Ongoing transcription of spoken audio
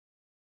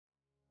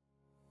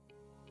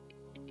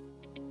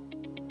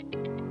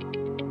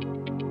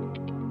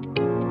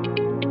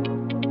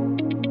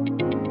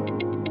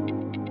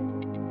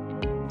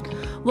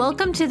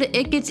Welcome to the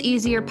It Gets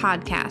Easier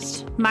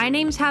podcast. My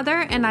name's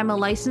Heather, and I'm a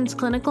licensed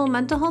clinical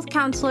mental health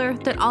counselor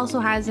that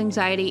also has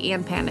anxiety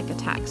and panic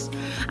attacks.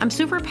 I'm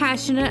super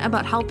passionate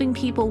about helping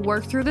people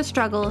work through the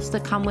struggles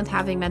that come with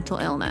having mental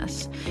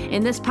illness.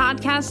 In this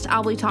podcast,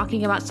 I'll be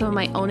talking about some of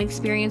my own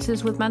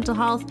experiences with mental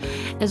health,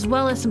 as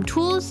well as some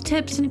tools,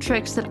 tips, and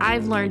tricks that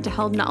I've learned to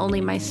help not only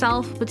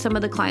myself, but some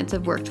of the clients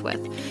I've worked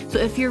with. So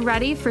if you're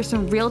ready for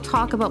some real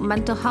talk about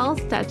mental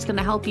health that's going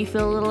to help you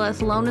feel a little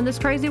less alone in this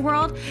crazy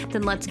world,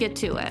 then let's get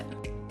to it.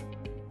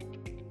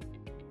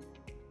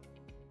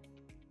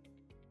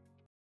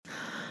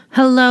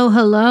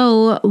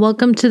 Hello.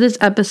 Welcome to this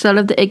episode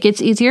of the It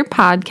Gets Easier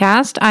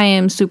podcast. I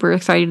am super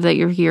excited that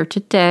you're here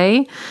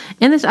today.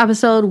 In this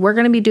episode, we're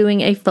going to be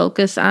doing a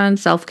focus on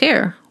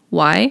self-care.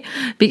 Why?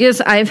 Because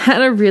I've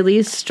had a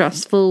really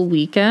stressful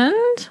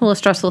weekend, a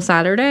stressful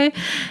Saturday,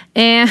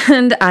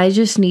 and I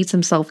just need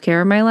some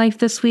self-care in my life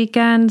this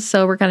weekend.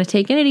 So we're kind of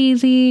taking it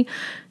easy,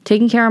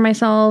 taking care of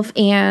myself.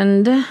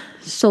 And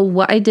so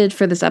what I did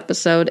for this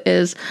episode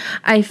is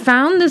I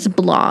found this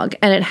blog,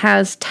 and it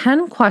has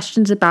 10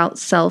 questions about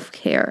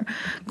self-care,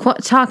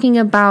 talking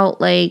about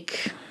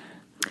like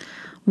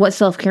what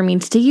self-care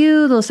means to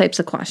you, those types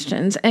of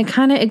questions. And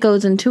kind of it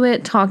goes into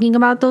it talking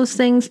about those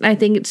things. And I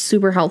think it's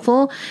super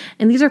helpful.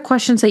 And these are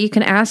questions that you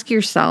can ask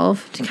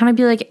yourself to kind of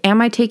be like,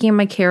 am I taking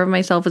care of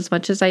myself as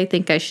much as I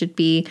think I should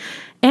be?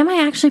 Am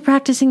I actually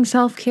practicing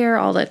self-care?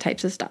 All that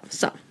types of stuff.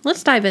 So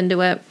let's dive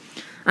into it.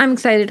 I'm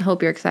excited.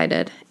 Hope you're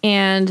excited.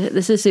 And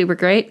this is super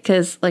great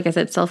because, like I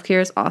said,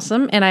 self-care is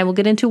awesome. And I will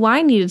get into why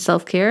I needed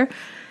self-care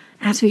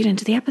as we get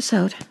into the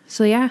episode.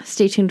 So yeah,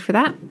 stay tuned for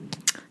that.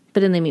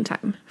 But in the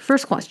meantime,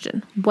 first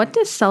question, what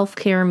does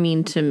self-care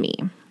mean to me?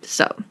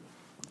 So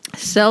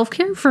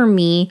self-care for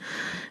me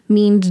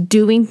means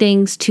doing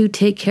things to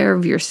take care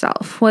of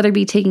yourself, whether it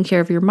be taking care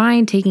of your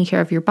mind, taking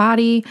care of your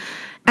body.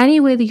 Any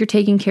way that you're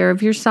taking care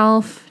of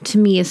yourself, to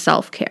me, is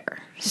self-care.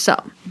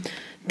 So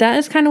that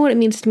is kind of what it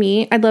means to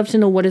me. I'd love to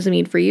know, what does it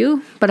mean for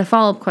you? But a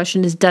follow-up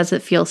question is, does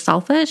it feel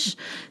selfish,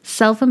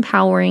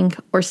 self-empowering,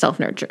 or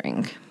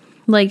self-nurturing?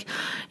 Like,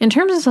 in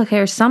terms of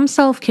self-care, some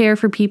self-care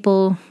for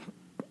people,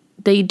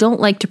 they don't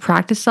like to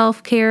practice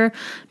self-care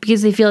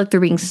because they feel like they're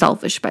being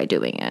selfish by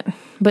doing it.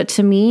 But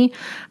to me,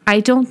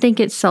 I don't think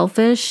it's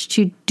selfish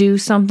to do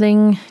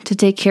something to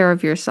take care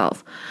of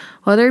yourself.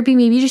 Whether it be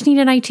maybe you just need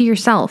a night to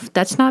yourself,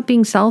 that's not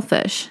being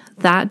selfish.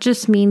 That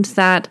just means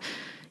that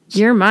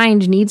your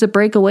mind needs a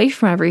break away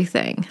from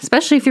everything,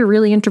 especially if you're a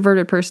really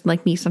introverted person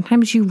like me.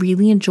 Sometimes you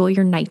really enjoy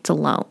your nights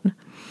alone.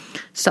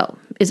 So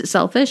is it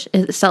selfish?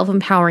 Is it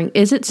self-empowering?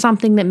 Is it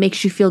something that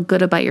makes you feel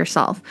good about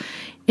yourself?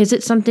 Is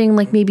it something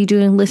like maybe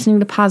listening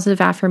to positive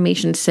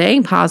affirmations,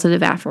 saying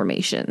positive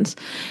affirmations?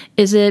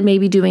 Is it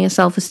maybe doing a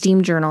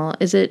self-esteem journal?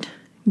 Is it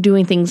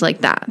doing things like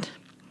that?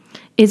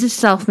 Is it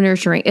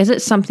self-nurturing? Is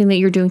it something that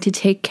you're doing to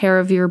take care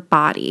of your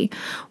body?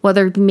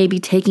 Whether maybe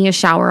taking a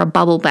shower, a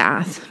bubble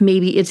bath,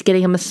 maybe it's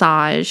getting a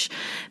massage,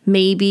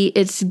 maybe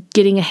it's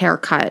getting a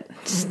haircut.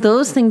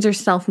 Those things are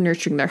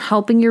self-nurturing. They're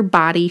helping your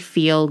body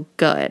feel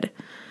good.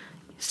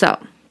 So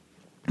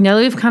now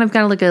that we've kind of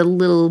got like a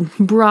little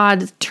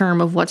broad term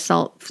of what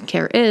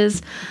self-care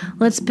is,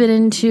 let's get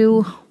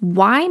into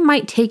why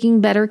might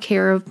taking better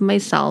care of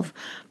myself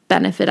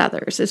benefit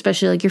others,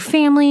 especially like your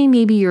family.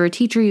 Maybe you're a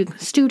teacher, you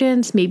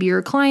students, maybe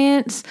you're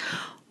clients.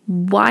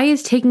 Why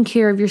is taking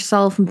care of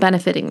yourself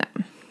benefiting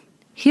them?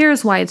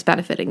 Here's why it's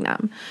benefiting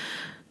them.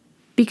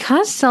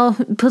 Because a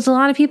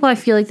lot of people, I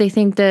feel like they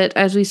think that,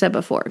 as we said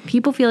before,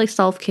 people feel like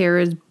self-care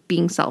is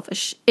being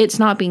selfish. It's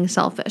not being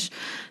selfish.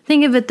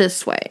 Think of it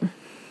this way.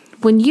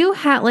 When you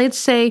let's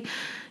say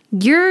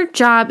your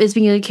job is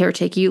being a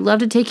caretaker, you love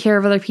to take care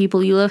of other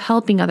people, you love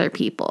helping other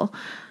people.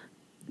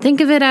 Think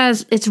of it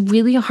as it's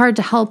really hard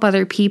to help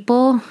other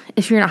people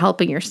if you're not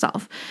helping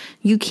yourself.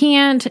 You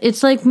can't,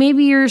 it's like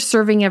maybe you're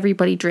serving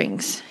everybody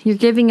drinks. You're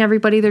giving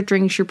everybody their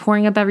drinks, you're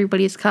pouring up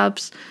everybody's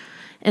cups,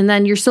 and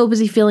then you're so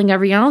busy filling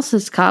everyone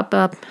else's cup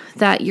up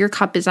that your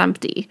cup is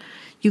empty.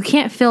 You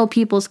can't fill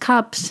people's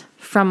cups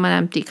from an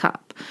empty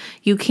cup.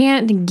 You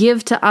can't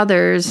give to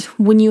others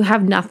when you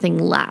have nothing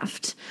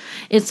left.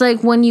 It's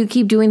like when you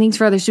keep doing things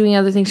for others, doing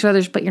other things for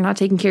others, but you're not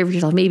taking care of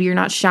yourself. Maybe you're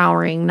not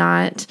showering,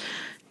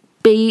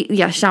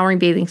 showering,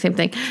 bathing, same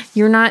thing.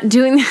 You're not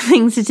doing the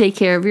things to take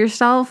care of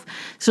yourself.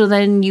 So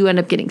then you end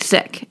up getting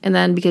sick. And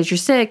then because you're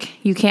sick,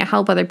 you can't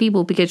help other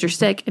people because you're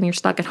sick and you're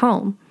stuck at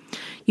home.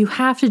 You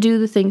have to do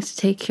the things to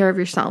take care of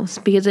yourselves,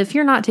 because if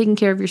you're not taking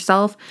care of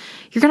yourself,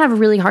 you're going to have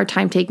a really hard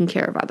time taking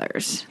care of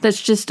others.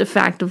 That's just a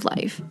fact of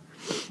life.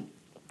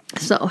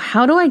 So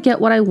how do I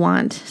get what I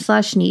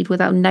want/need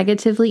without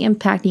negatively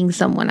impacting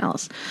someone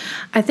else?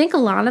 I think a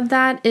lot of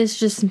that is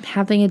just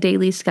having a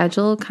daily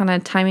schedule, kind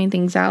of timing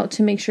things out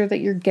to make sure that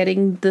you're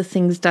getting the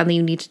things done that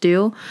you need to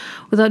do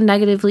without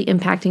negatively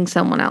impacting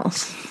someone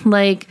else.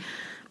 Like,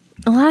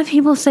 a lot of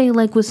people say,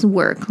 like with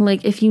work,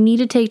 like if you need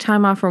to take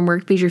time off from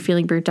work because you're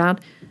feeling burnt out,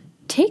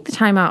 take the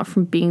time out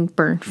from being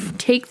burnt.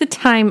 Take the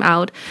time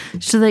out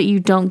so that you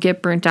don't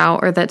get burnt out,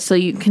 or that so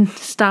you can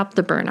stop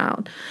the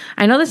burnout.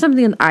 I know that's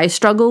something that I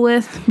struggle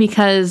with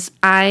because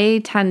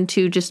I tend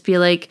to just be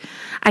like,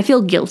 I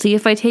feel guilty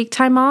if I take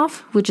time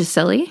off, which is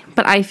silly,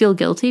 but I feel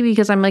guilty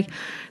because I'm like,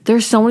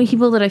 there's so many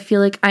people that I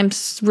feel like I'm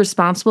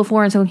responsible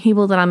for and so many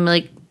people that I'm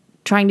like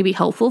trying to be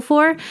helpful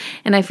for.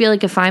 And I feel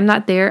like if I'm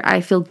not there,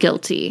 I feel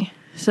guilty.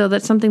 So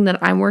that's something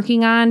that I'm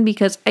working on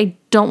because I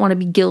don't want to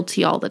be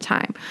guilty all the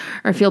time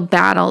or feel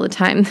bad all the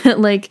time.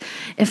 Like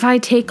if I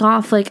take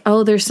off, like,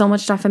 oh, there's so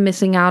much stuff I'm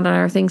missing out on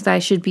or things that I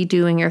should be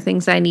doing or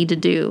things that I need to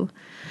do.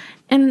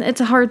 And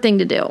it's a hard thing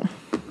to do.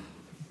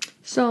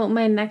 So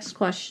my next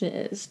question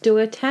is, do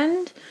I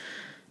tend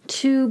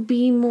to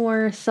be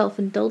more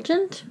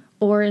self-indulgent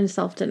or in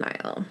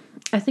self-denial?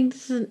 I think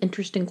this is an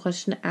interesting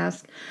question to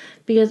ask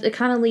because it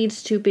kind of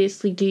leads to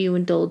basically, do you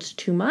indulge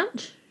too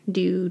much? Do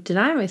you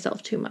deny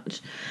myself too much?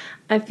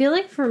 I feel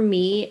like for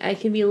me, I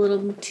can be a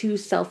little too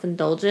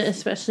self-indulgent,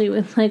 especially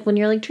when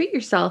you're like, treat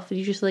yourself and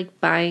you just like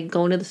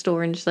go into the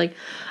store and just like,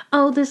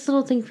 oh, this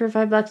little thing for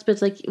 $5, but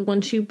it's like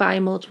once you buy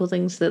multiple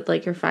things that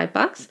like are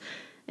 $5,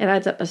 it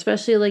adds up,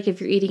 especially like if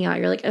you're eating out.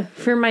 You're like,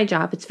 for my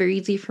job, it's very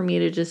easy for me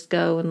to just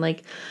go and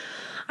like,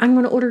 I'm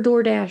going to order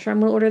DoorDash or I'm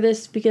going to order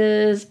this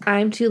because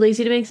I'm too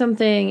lazy to make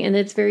something, and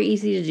it's very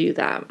easy to do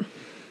that.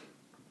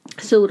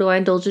 So do I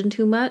indulge in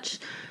too much?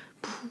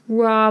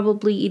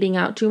 Probably eating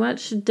out too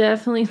much.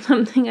 Definitely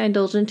something I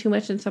indulge in too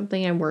much and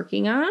something I'm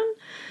working on.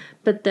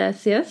 But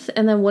that's yes.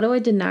 And then what do I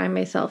deny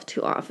myself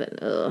too often?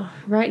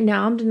 Right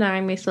now I'm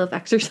denying myself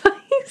exercise.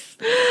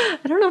 I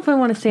don't know if I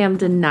want to say I'm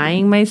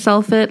denying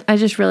myself it. I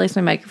just realized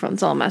my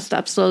microphone's all messed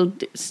up, so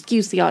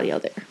excuse the audio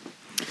there.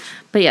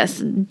 But yes,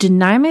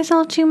 deny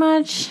myself too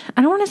much.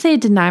 I don't want to say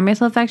deny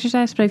myself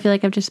exercise, but I feel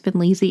like I've just been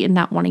lazy and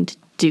not wanting to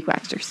do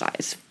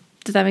exercise.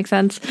 Does that make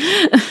sense?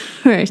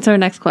 All right, so our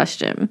next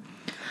question.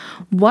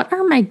 What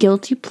are my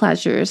guilty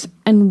pleasures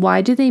and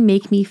why do they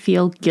make me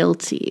feel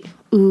guilty?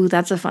 Ooh,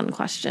 that's a fun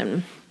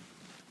question.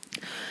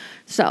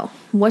 So,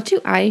 what do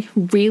I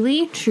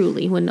really,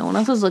 truly, when no one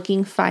else is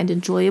looking, find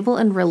enjoyable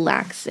and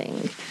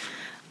relaxing?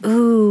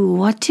 Ooh,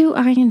 what do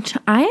I enjoy?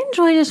 I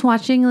enjoy just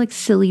watching like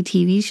silly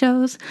TV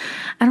shows.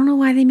 I don't know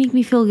why they make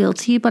me feel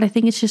guilty, but I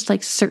think it's just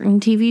like certain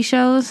TV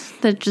shows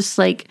that just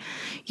like,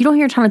 you don't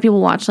hear a ton of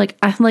people watch. Like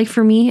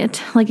for me,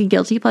 it's like a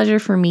guilty pleasure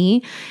for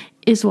me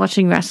is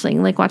watching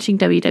wrestling, like watching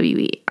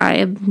WWE.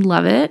 I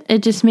love it. It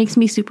just makes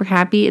me super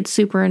happy. It's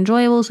super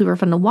enjoyable, super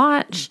fun to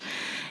watch.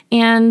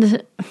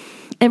 And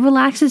it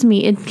relaxes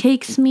me. It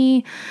takes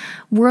me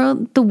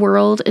the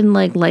world and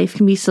like life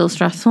can be so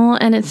stressful.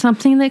 And it's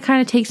something that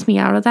kind of takes me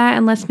out of that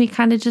and lets me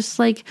kind of just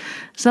like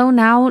zone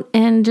out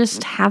and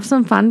just have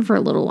some fun for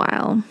a little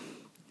while.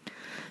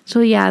 So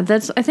yeah,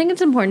 I think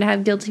it's important to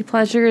have guilty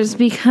pleasures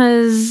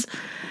because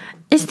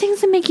it's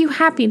things that make you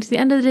happy. And to the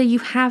end of the day, you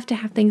have to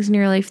have things in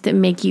your life that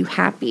make you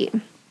happy.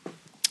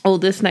 Oh,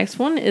 this next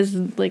one is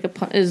like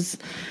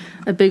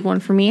a big one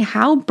for me.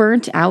 How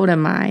burnt out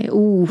am I?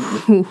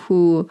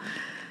 Ooh,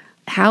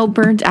 how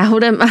burnt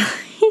out am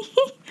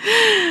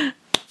I?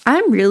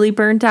 I'm really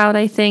burnt out,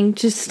 I think.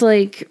 Just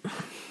like,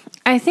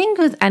 I think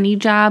with any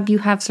job, you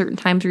have certain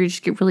times where you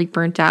just get really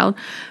burnt out.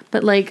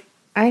 But like,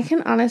 I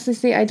can honestly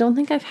say I don't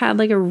think I've had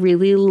like a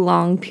really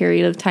long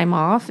period of time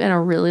off in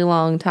a really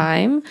long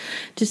time,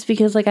 just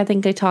because like I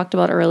think I talked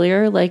about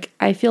earlier, like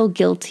I feel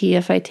guilty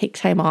if I take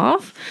time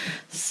off.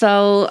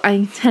 So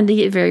I tend to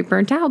get very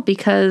burnt out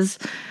because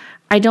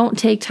I don't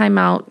take time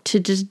out to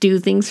just do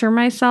things for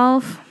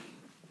myself.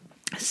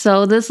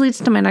 So this leads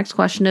to my next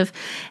question of,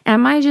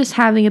 am I just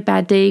having a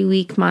bad day,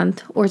 week,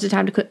 month, or is it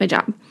time to quit my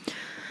job?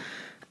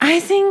 I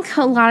think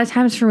a lot of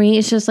times for me,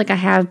 it's just like I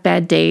have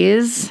bad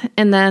days,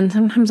 and then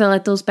sometimes I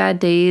let those bad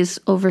days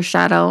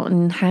overshadow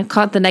and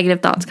the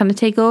negative thoughts kind of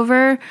take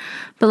over.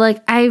 But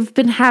like I've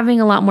been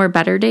having a lot more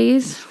better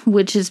days,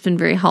 which has been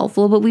very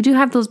helpful. But we do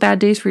have those bad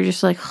days where you're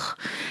just like,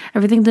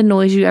 everything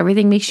annoys you,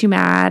 everything makes you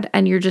mad,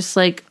 and you're just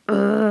like,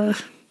 ugh.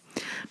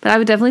 But I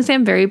would definitely say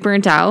I'm very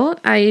burnt out.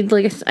 I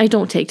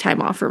don't take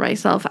time off for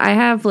myself. I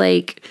have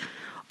like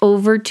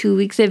over 2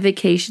 weeks of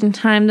vacation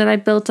time that I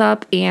built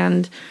up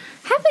and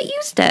haven't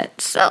used it.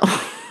 So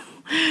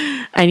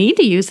I need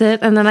to use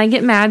it. And then I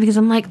get mad because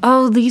I'm like,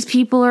 oh, these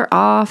people are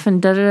off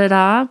and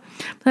da-da-da-da.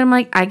 But I'm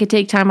like, I could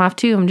take time off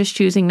too. I'm just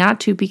choosing not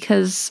to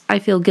because I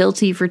feel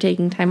guilty for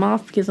taking time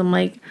off because I'm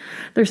like,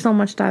 there's so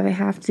much stuff I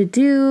have to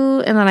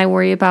do. And then I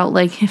worry about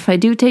like, if I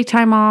do take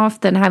time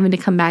off, then having to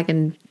come back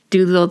and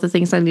do all the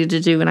things I needed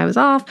to do when I was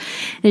off.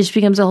 It just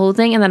becomes a whole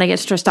thing. And then I get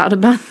stressed out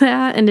about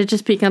that. And it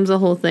just becomes a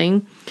whole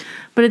thing.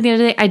 But at the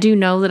end of the day, I do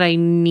know that I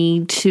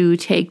need to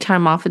take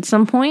time off at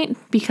some point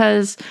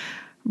because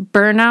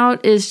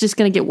burnout is just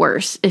going to get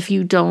worse if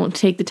you don't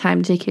take the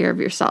time to take care of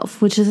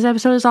yourself, which this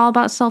episode is all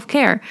about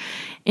self-care.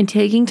 And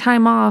taking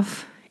time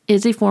off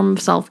is a form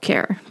of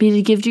self-care because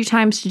it gives you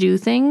times to do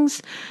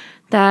things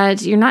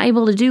that you're not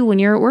able to do when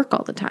you're at work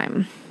all the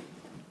time.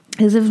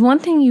 Because if one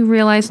thing you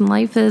realize in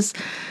life is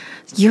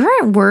you're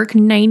at work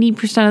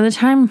 90% of the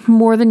time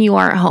more than you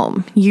are at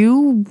home.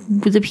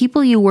 The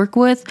people you work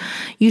with,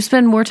 you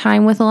spend more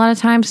time with a lot of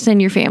times than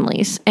your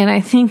families. And I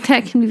think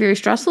that can be very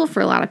stressful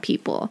for a lot of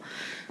people.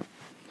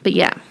 But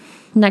yeah,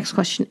 next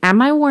question.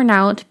 Am I worn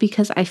out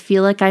because I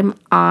feel like I'm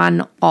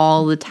on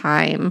all the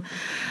time?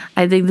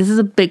 I think this is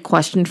a big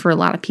question for a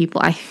lot of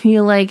people. I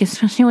feel like,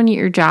 especially when you're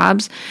at your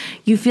jobs,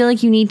 you feel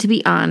like you need to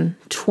be on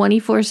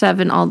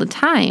 24/7 all the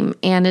time.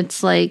 And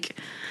it's like,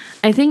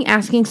 I think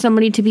asking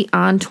somebody to be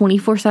on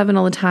 24/7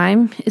 all the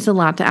time is a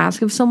lot to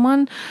ask of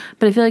someone,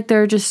 but I feel like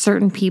there are just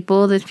certain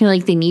people that feel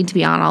like they need to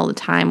be on all the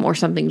time, or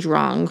something's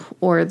wrong,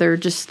 or they're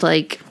just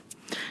like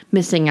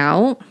missing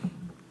out.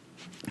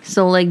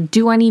 So like,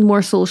 do I need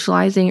more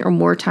socializing or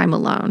more time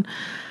alone?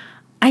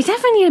 I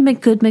definitely need a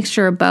good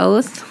mixture of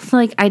both.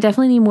 Like, I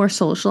definitely need more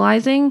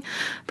socializing,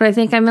 but I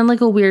think I'm in like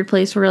a weird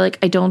place where like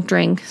I don't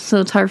drink, so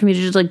it's hard for me to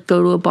just like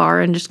go to a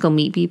bar and just go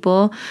meet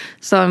people.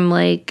 So I'm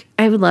like,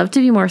 I would love to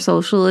be more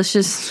social. It's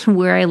just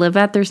where I live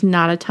at, there's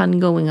not a ton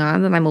going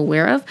on that I'm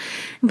aware of.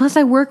 And plus,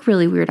 I work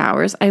really weird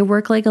hours. I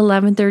work like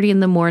 11:30 in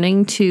the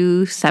morning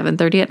to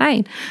 7:30 at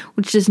night,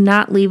 which does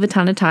not leave a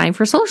ton of time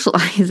for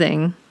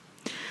socializing.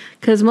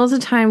 Because most of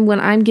the time when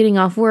I'm getting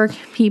off work,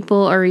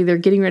 people are either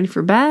getting ready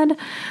for bed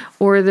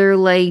or they're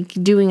like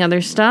doing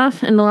other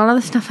stuff. And a lot of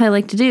the stuff I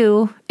like to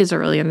do is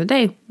early in the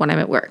day when I'm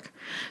at work.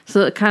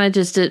 So it kind of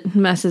just it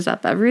messes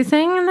up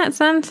everything in that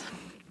sense.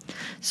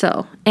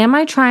 So, am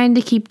I trying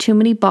to keep too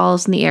many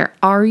balls in the air?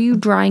 Are you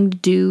trying to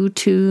do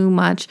too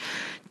much?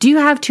 Do you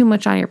have too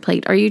much on your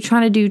plate? Are you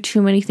trying to do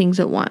too many things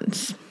at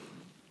once?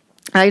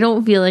 I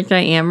don't feel like I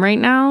am right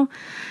now.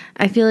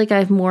 I feel like I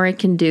have more I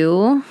can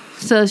do.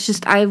 So it's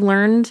just, I've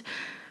learned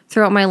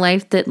throughout my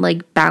life that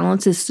like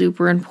balance is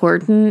super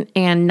important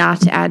and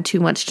not to add too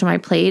much to my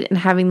plate, and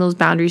having those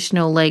boundaries to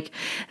know like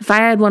if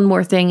I add one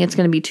more thing, it's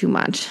going to be too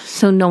much.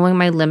 So knowing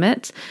my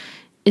limits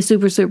is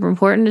super, super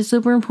important. It's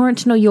super important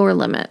to know your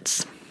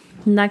limits.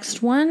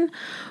 Next one,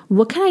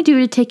 what can I do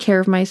to take care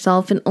of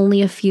myself in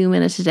only a few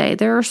minutes a day?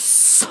 There are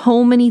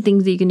so many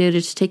things that you can do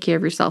to take care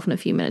of yourself in a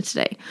few minutes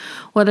a day.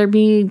 Whether it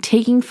be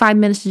taking 5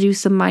 minutes to do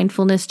some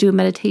mindfulness, do a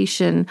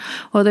meditation,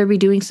 whether it be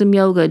doing some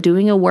yoga,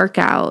 doing a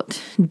workout,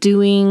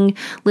 listening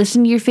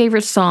to your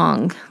favorite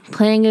song,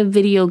 playing a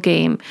video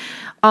game.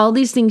 All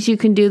these things you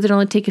can do that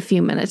only take a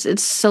few minutes.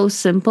 It's so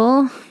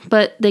simple,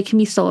 but they can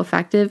be so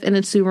effective, and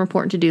it's super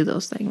important to do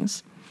those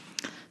things.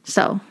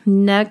 So,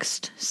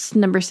 next,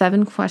 number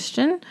 7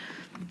 question.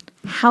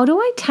 How do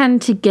I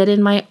tend to get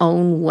in my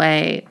own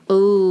way?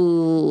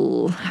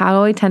 Ooh, how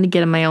do I tend to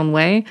get in my own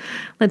way?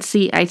 Let's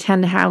see. I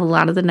tend to have a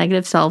lot of the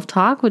negative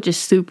self-talk, which is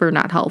super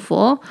not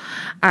helpful.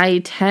 I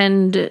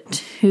tend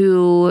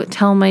to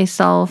tell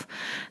myself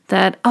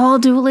that, oh, I'll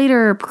do it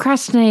later,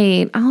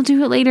 procrastinate, I'll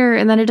do it later,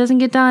 and then it doesn't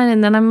get done,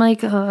 and then I'm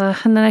like,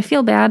 and then I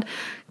feel bad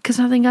because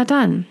nothing got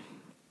done.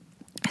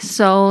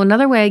 So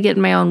another way I get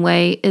in my own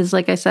way is,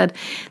 like I said,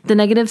 the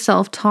negative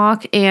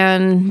self-talk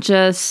and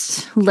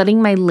just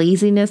letting my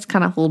laziness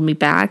kind of hold me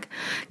back.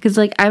 Because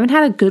like I haven't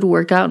had a good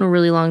workout in a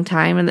really long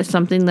time, and it's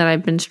something that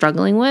I've been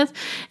struggling with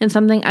and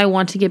something I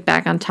want to get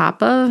back on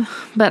top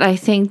of. But I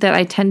think that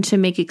I tend to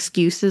make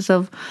excuses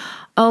of,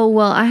 oh,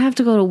 well, I have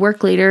to go to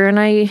work later and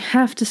I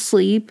have to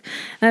sleep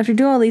and I have to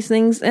do all these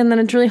things. And then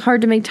it's really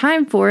hard to make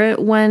time for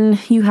it when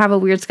you have a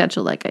weird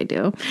schedule like I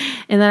do.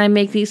 And then I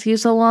make the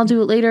excuse, oh, well, I'll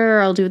do it later,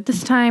 or I'll do it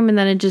this time. And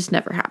then it just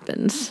never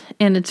happens.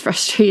 And it's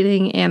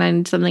frustrating, and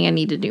it's something I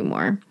need to do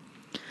more.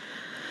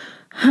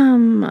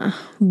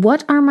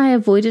 What are my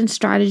avoidance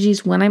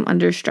strategies when I'm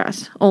under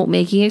stress? Oh,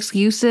 making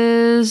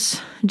excuses,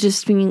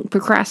 just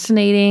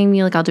procrastinating,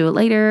 being like, I'll do it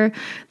later.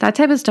 That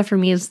type of stuff for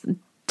me is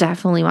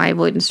definitely my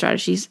avoidance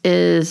strategies.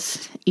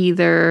 Is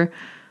either,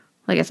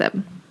 like I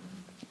said,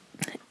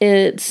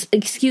 it's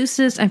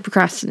excuses and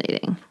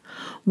procrastinating.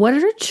 What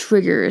are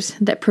triggers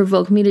that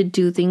provoke me to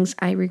do things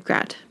I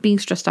regret? Being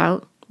stressed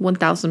out,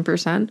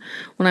 1000%.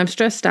 When I'm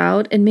stressed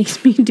out, it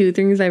makes me do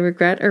things I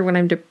regret. Or when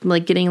I'm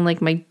getting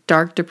like my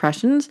dark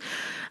depressions,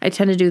 I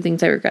tend to do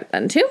things I regret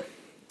then too.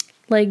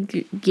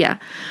 Like, yeah.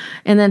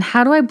 And then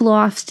how do I blow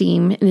off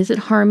steam? And is it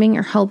harming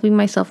or helping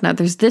myself now?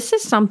 This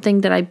is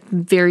something that I'm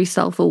very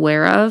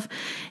self-aware of,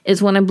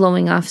 is when I'm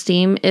blowing off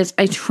steam, is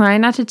I try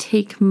not to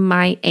take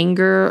my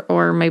anger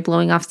or my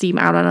blowing off steam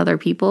out on other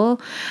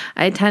people.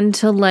 I tend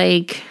to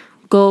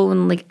go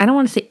and I don't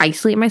want to say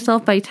isolate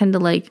myself, but I tend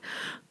to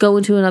go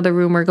into another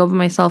room or go by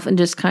myself and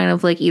just kind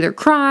of either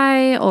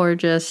cry or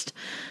just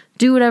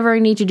do whatever I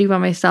need to do by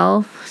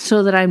myself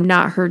so that I'm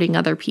not hurting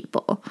other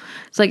people.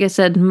 So like I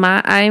said,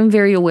 I'm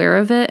very aware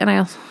of it, and I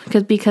also,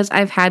 because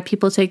I've had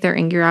people take their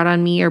anger out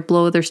on me or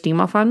blow their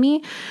steam off on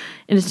me,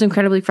 and it's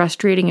incredibly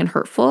frustrating and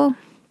hurtful.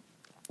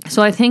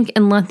 So I think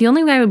the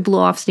only way I would blow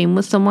off steam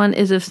with someone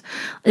is if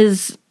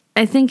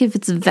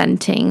it's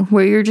venting,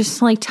 where you're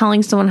just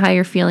telling someone how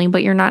you're feeling,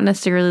 but you're not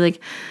necessarily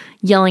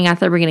yelling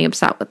at them or getting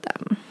upset with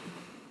them.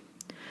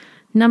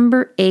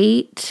 Number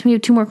 8, we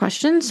have 2 more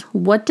questions.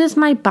 What does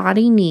my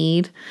body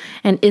need?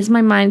 And is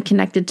my mind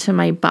connected to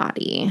my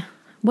body?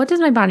 what does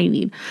my body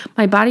need?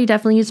 My body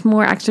definitely needs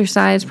more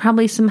exercise,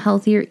 probably some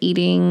healthier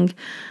eating.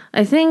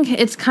 I think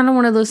it's kind of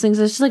one of those things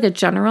that's just like a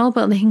general,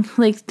 but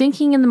like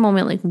thinking in the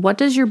moment, like what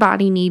does your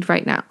body need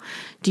right now?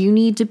 Do you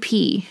need to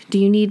pee? Do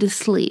you need to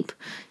sleep?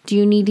 Do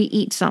you need to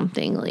eat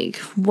something? Like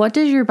what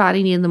does your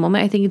body need in the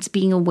moment? I think it's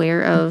being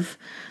aware of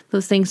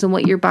those things and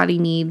what your body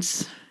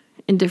needs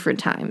in different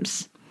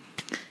times.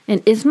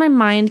 And is my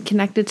mind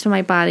connected to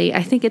my body?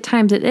 I think at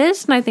times it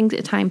is, and I think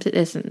at times it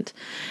isn't.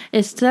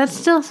 That's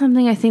still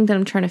something I think that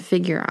I'm trying to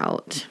figure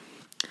out.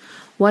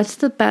 What's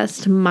the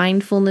best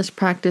mindfulness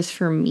practice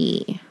for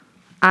me?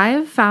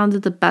 I've found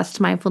that the best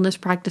mindfulness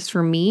practice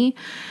for me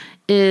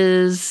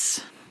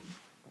is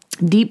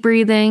deep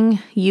breathing,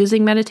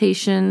 using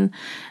meditation,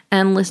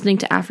 and listening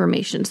to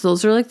affirmations.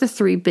 Those are like the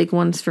 3 big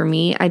ones for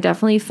me. I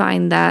definitely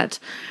find that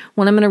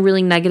when I'm in a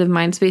really negative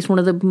mind space, one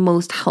of the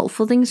most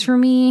helpful things for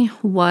me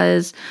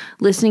was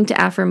listening to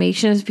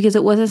affirmations, because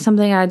it wasn't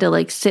something I had to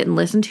like sit and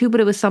listen to,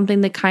 but it was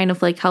something that kind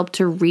of like helped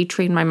to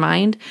retrain my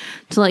mind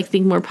to like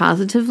think more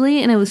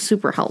positively, and it was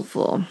super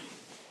helpful.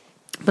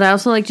 But I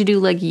also like to do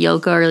like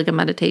yoga or like a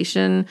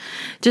meditation.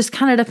 Just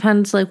kind of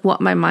depends like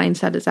what my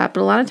mindset is at.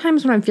 But a lot of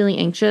times when I'm feeling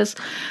anxious,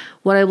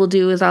 what I will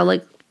do is I'll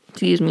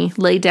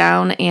lay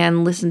down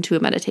and listen to a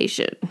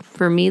meditation.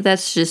 For me,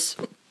 that's just,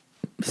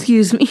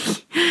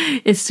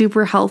 it's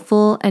super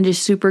helpful and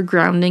just super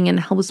grounding and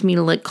helps me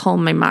to like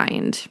calm my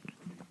mind.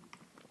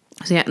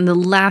 So yeah, and the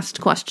last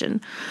question,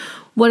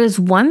 what is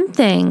one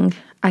thing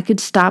I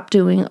could stop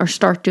doing or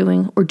start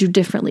doing or do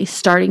differently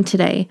starting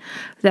today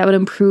that would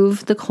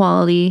improve the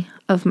quality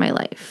of my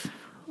life?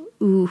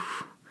 Ooh,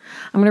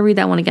 I'm going to read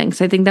that one again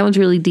because I think that one's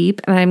really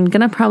deep, and I'm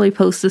going to probably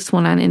post this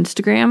one on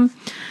Instagram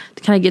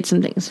to kind of get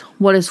some things.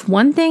 What is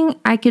one thing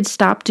I could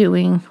stop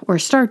doing or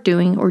start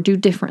doing or do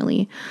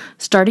differently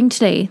starting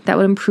today that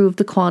would improve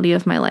the quality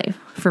of my life?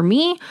 For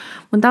me,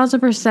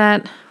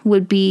 1000%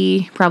 would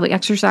be probably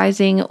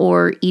exercising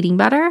or eating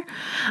better.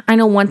 I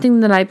know one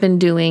thing that I've been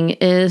doing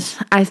is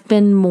I've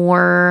been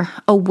more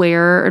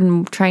aware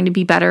and trying to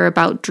be better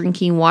about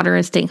drinking water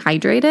and staying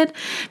hydrated,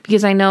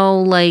 because I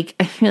know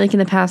I feel like in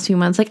the past few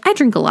months, I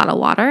drink a lot of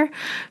water,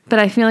 but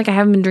I feel like I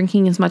haven't been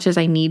drinking as much as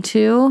I need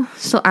to.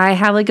 So I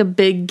have a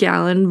big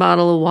gallon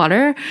bottle of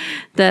water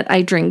that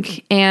I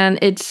drink, and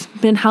it's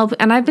been helping.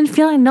 And I've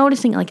been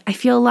noticing I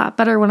feel a lot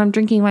better when I'm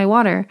drinking my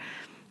water.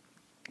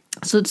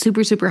 So it's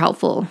super, super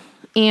helpful.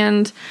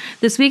 And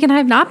this weekend I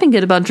have not been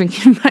good about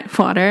drinking my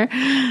water,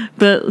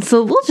 but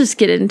so we'll just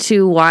get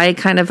into why I've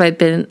kind of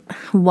been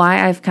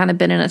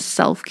in a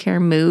self-care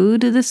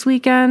mood this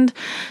weekend.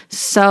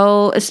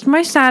 So it's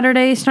my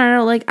Saturday. Started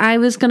out I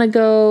was gonna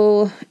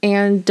go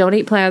and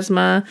donate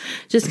plasma,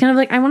 just kind of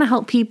I want to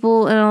help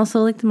people, and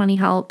also the money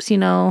helps,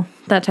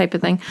 that type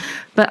of thing.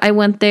 But I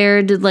went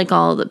there, did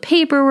all the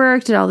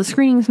paperwork, did all the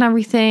screenings and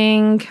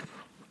everything.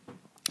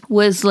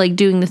 Was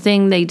doing the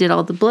thing. They did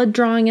all the blood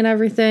drawing and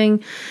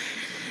everything.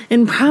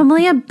 And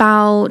probably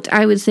about,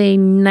 I would say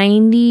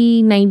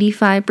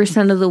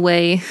 95% of the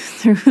way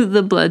through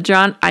the blood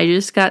drawn, I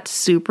just got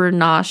super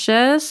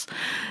nauseous.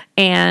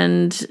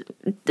 And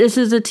this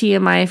is a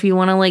TMI if you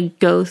want to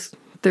go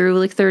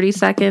through 30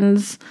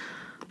 seconds,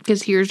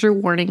 because here's your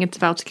warning. It's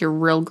about to get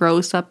real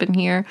gross up in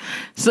here.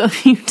 So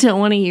if you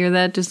don't want to hear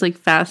that, just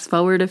fast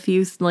forward a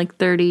few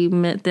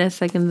 30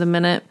 seconds a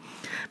minute.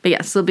 But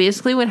yeah, so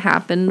basically what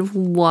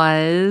happened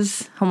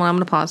was, hold on, I'm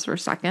going to pause for a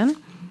second.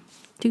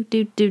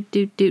 Okay.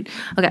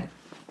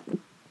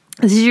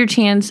 This is your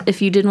chance.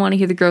 If you didn't want to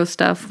hear the gross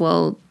stuff,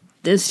 well,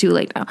 it's too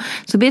late now.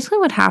 So basically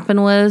what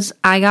happened was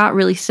I got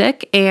really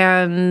sick,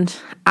 and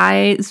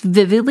I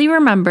vividly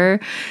remember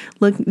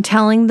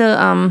telling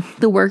the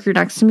worker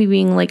next to me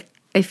being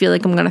I feel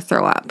like I'm going to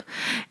throw up.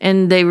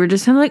 And they were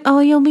just oh,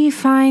 you'll be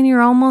fine.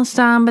 You're almost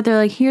done. But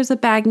they're here's a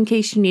bag in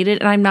case you need it.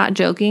 And I'm not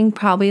joking.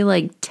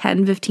 Probably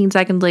 10, 15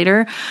 seconds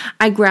later,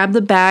 I grab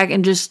the bag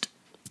and just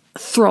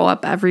throw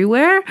up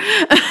everywhere.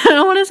 I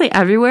don't want to say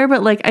everywhere,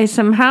 but I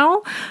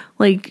somehow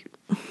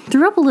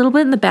threw up a little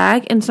bit in the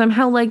bag, and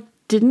somehow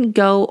didn't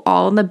go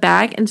all in the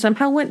bag, and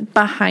somehow went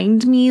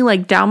behind me,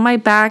 down my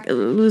back. It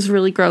was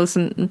really gross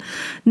and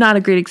not a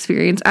great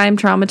experience. I'm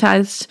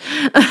traumatized.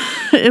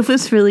 It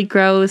was really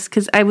gross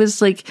because I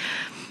was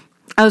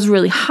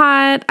really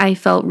hot. I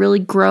felt really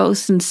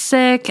gross and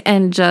sick,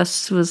 and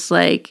just was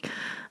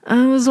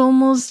I was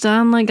almost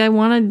done. I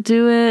want to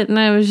do it. And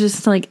I was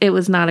just it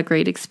was not a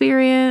great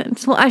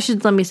experience. Well,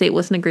 let me say it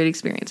wasn't a great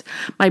experience.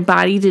 My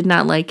body did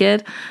not like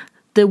it.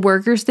 The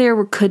workers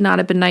there could not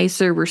have been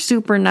nicer, were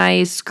super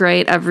nice,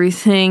 great,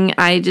 everything.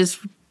 I just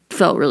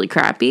felt really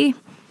crappy.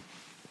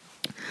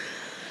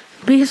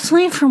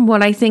 Basically, from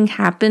what I think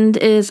happened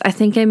is I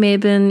think I may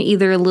have been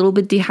either a little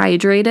bit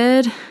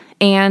dehydrated,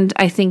 and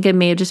I think it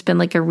may have just been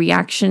a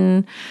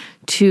reaction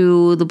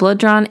to the blood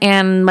drawn,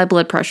 and my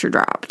blood pressure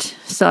dropped.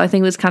 So I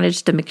think it was kind of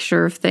just a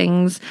mixture of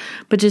things,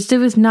 but it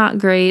was not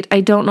great.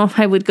 I don't know if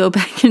I would go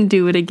back and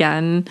do it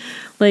again.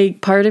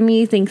 Like, part of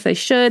me thinks I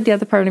should. The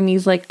other part of me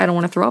is like, I don't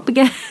want to throw up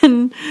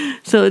again.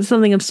 So it's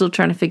something I'm still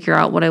trying to figure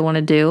out what I want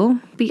to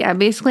do. But yeah,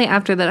 basically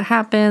after that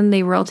happened,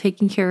 they were all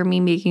taking care of me,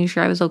 making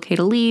sure I was okay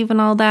to leave and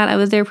all that. I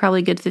was there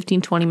probably a good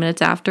 15, 20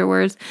 minutes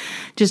afterwards,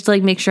 just to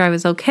like make sure I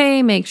was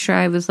okay, make sure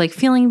I was like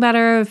feeling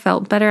better,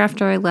 felt better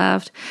after I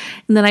left.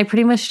 And then I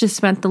pretty much just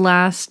spent the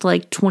last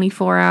like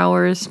 24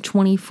 hours,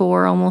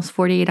 24, almost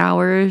 48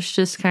 hours,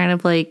 just kind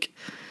of like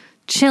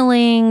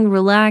chilling,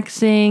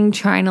 relaxing,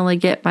 trying to like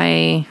get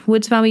my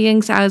wits about me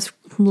because I was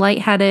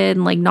lightheaded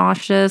and like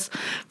nauseous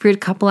for a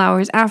couple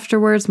hours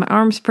afterwards. My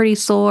arm's pretty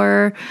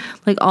sore,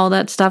 like all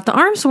that stuff. The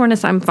arm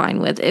soreness I'm fine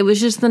with. It was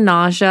just the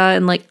nausea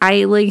and like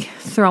I like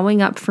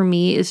throwing up for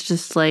me is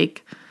just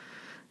like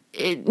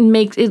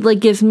it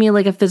gives me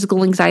like a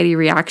physical anxiety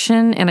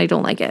reaction and I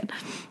don't like it.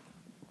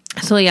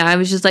 So yeah, I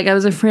was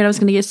afraid I was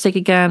gonna get sick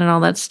again and all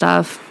that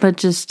stuff, but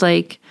just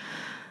like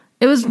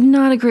it was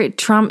not a great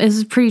trauma. It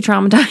was pretty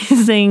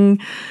traumatizing.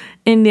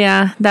 And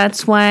yeah,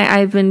 that's why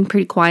I've been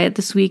pretty quiet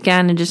this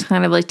weekend and just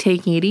kind of like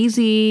taking it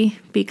easy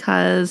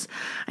because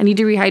I need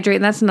to rehydrate.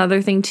 And that's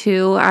another thing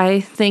too. I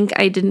think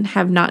I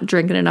have not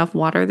drinking enough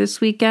water this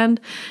weekend,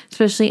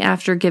 especially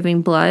after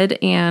giving blood,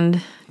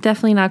 and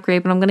definitely not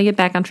great, but I'm going to get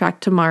back on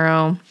track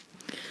tomorrow.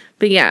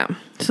 But yeah,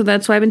 so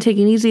that's why I've been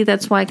taking it easy.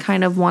 That's why I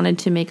kind of wanted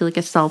to make like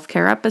a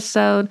self-care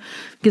episode,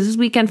 because this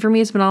weekend for me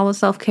has been all about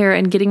self-care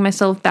and getting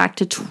myself back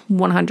to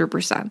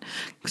 100%.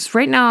 Because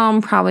right now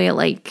I'm probably at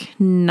like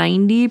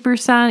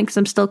 90% because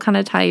I'm still kind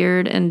of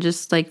tired and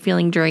just like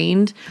feeling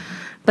drained.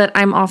 But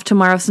I'm off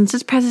tomorrow since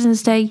it's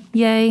President's Day.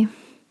 Yay.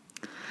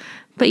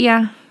 But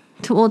yeah,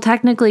 well,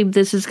 technically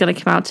this is going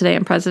to come out today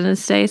on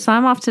President's Day. So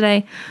I'm off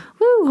today.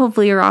 Woo,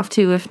 hopefully you're off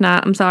too. If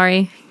not, I'm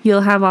sorry.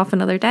 You'll have off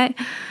another day.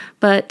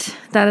 But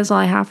that is all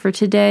I have for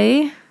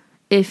today.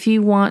 If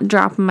you want,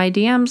 drop in my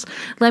DMs.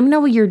 Let me know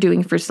what you're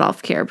doing for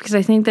self-care, because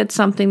I think that's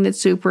something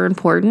that's super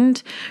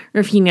important.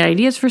 Or if you need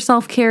ideas for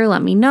self-care,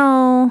 let me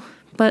know.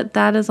 But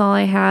that is all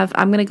I have.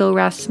 I'm going to go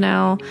rest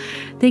now.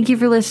 Thank you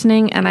for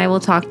listening, and I will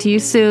talk to you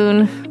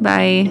soon.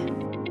 Bye.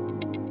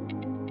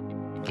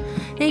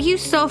 Thank you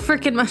so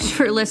freaking much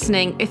for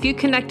listening. If you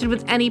connected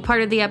with any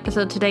part of the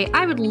episode today,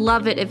 I would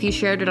love it if you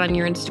shared it on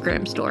your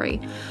Instagram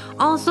story.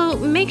 Also,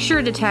 make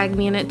sure to tag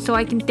me in it so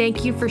I can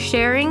thank you for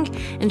sharing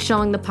and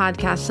showing the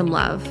podcast some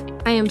love.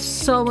 I am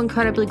so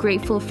incredibly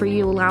grateful for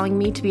you allowing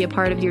me to be a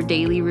part of your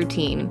daily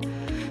routine.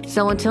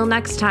 So until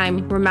next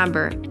time,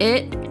 remember,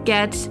 it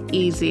gets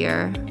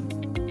easier.